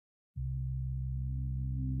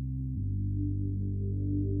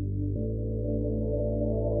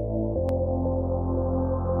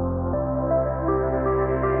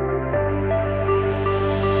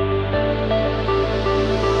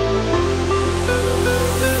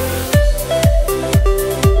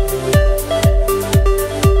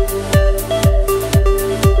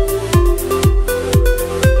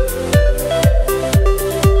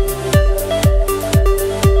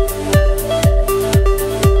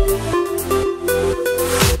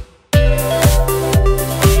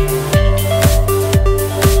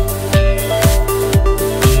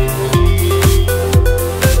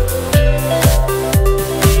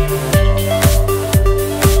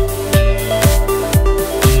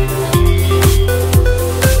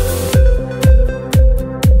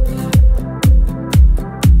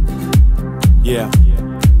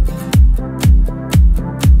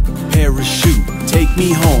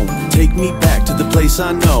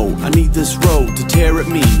I know I need this road to tear at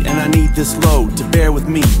me, and I need this load to bear with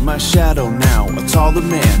me. My shadow now, a taller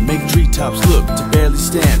man, make treetops look to barely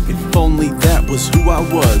stand. If only that was who I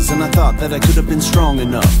was, and I thought that I could have been strong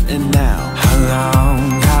enough. And now,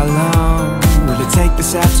 how long will it take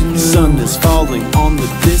this afternoon? Sun is falling on the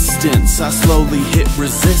distance, I slowly hit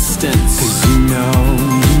resistance. Cause you know,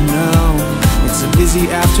 it's a busy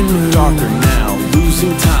afternoon. Darker now,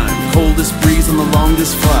 losing time, coldest breeze on the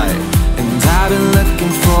longest flight. And I've been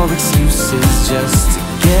looking for excuses just to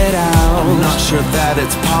get out. I'm not sure that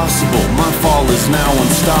it's possible, my fall is now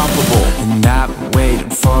unstoppable. And I've been waiting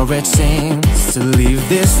for a chance to leave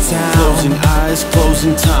this town. Closing eyes,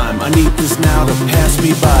 closing time, I need this now to pass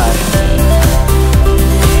me by.